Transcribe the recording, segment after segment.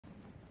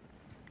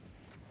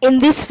In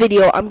this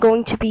video, I'm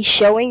going to be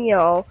showing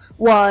y'all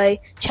why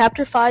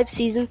Chapter 5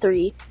 Season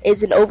 3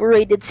 is an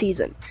overrated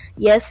season.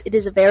 Yes, it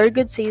is a very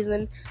good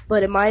season,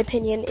 but in my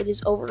opinion, it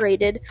is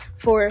overrated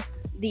for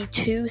the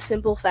two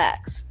simple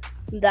facts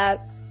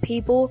that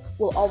people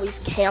will always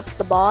camp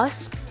the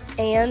boss,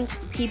 and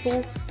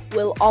people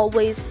will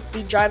always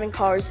be driving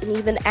cars, and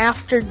even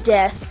after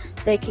death,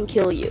 they can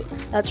kill you.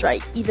 That's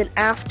right, even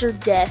after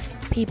death,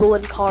 people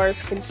in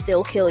cars can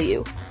still kill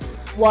you.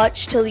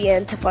 Watch till the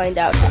end to find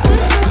out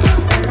how.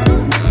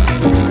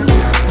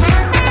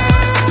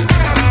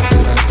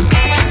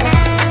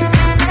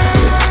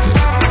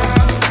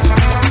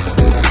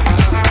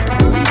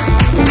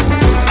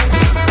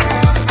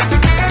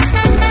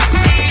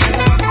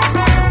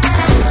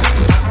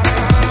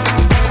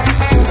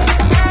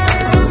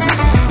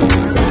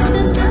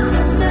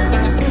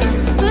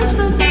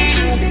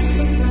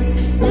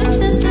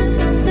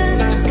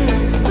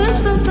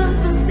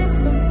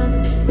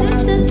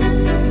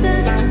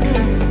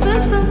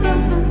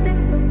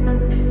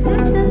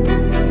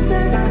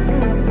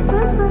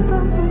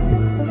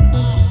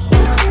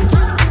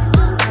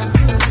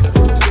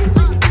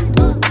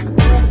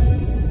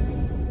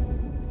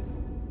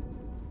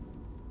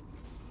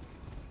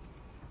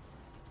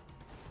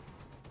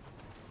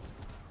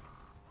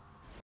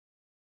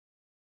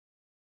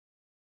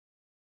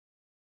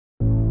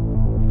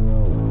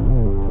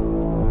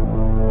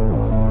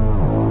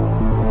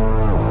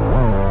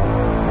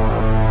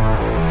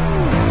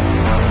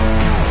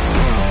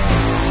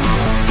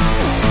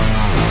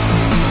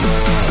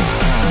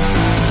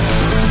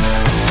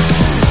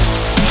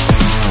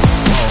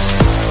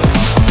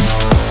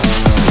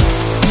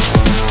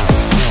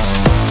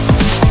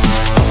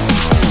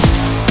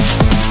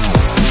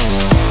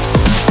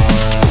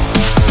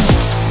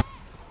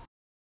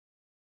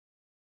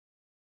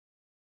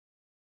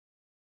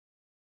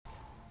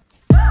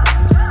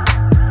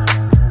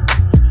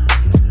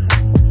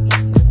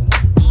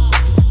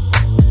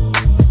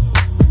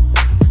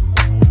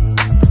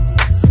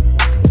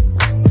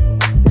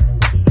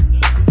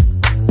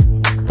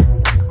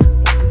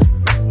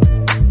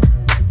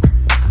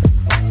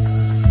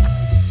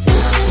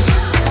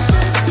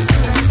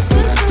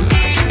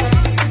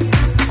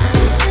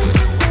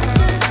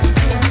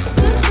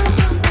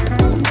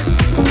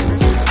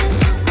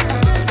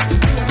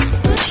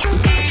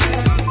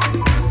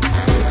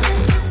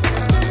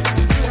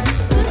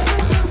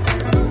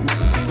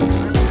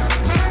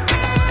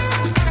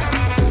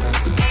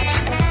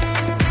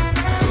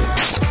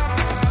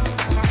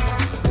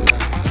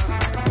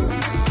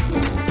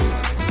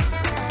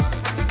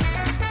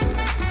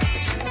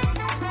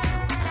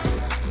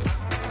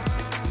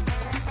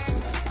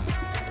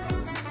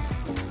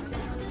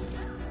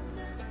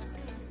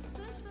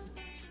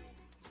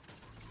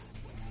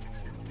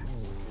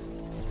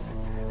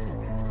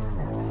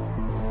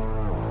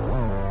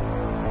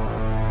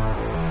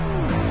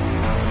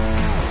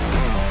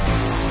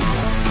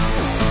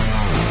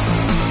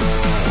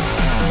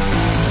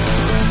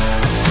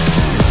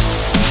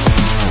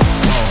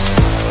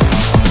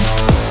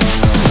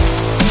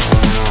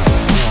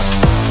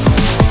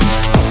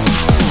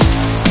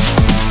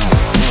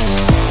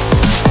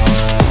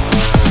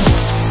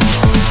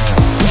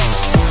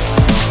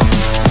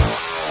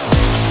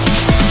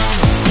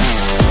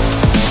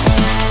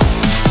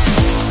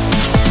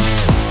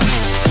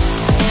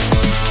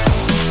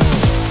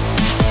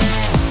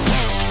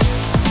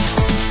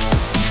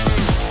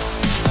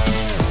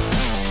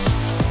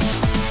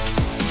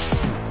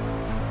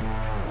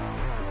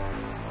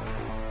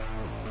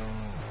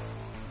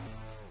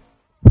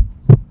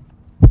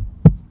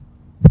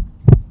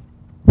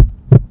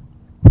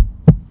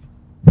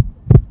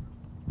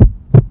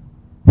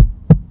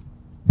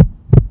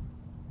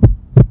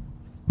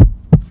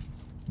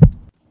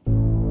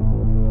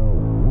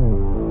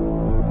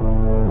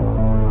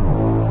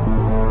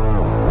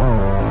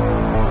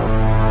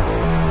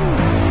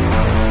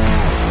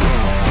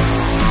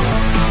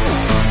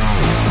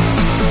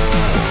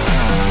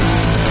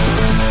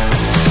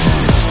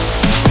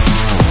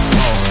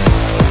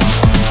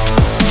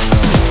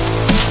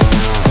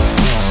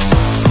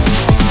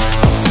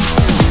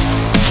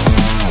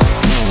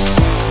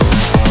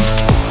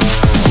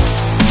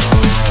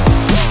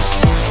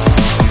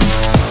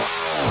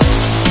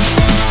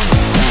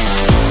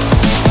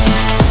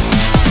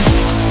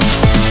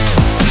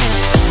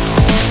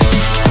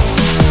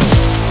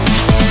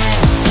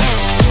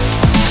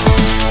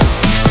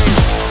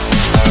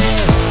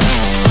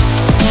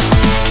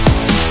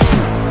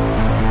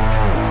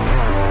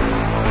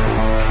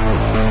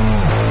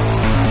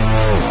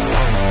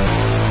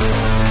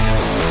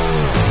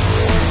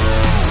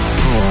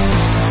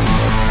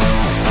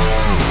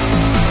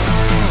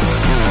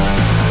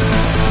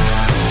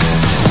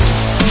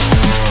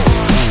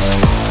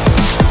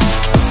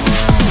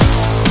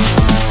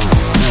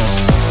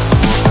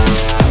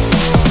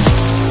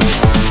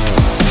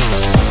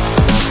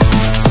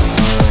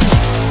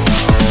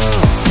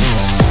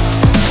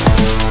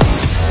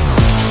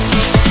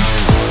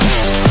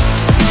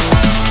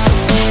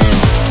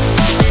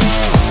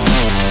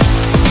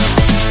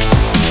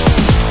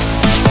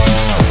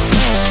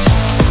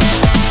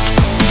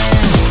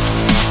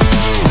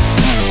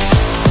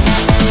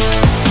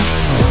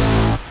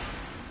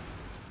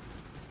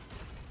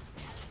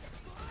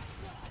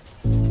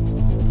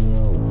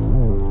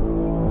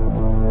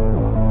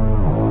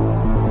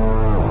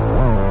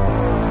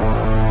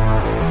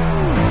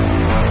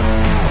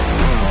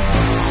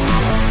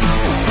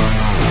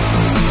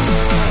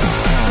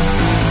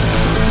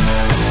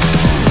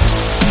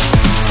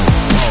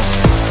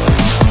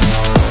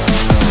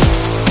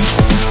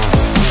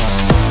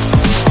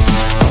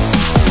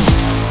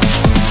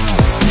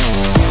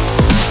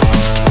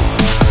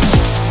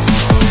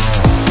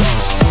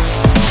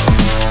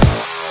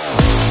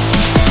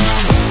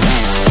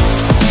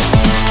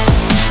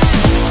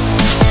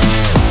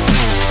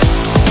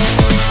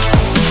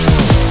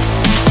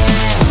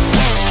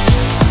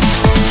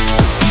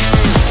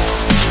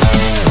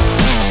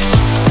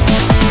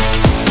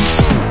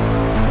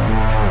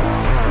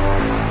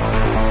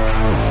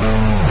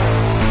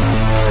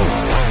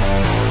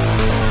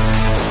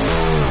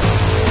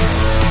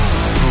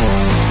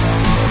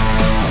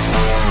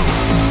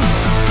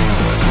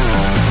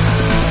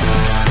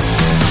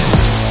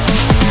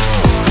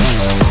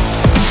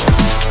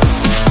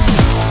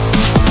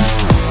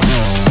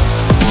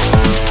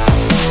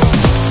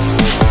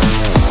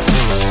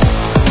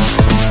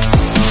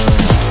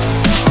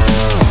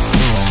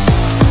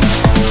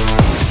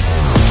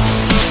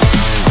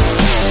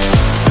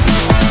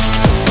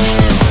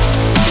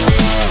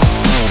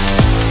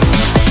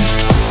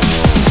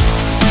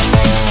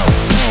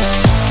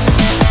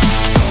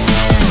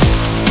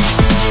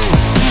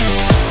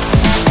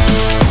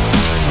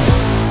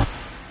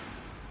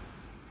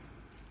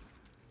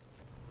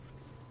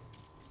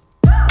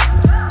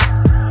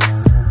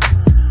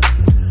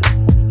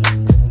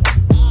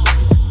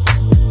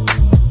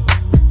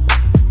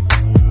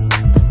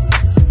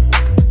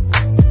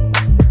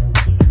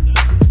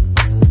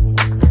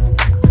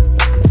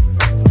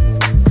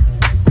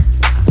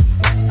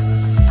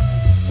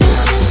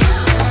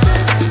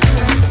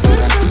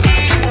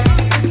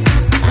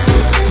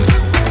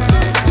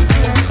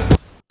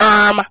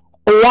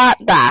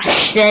 What the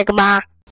Sigma?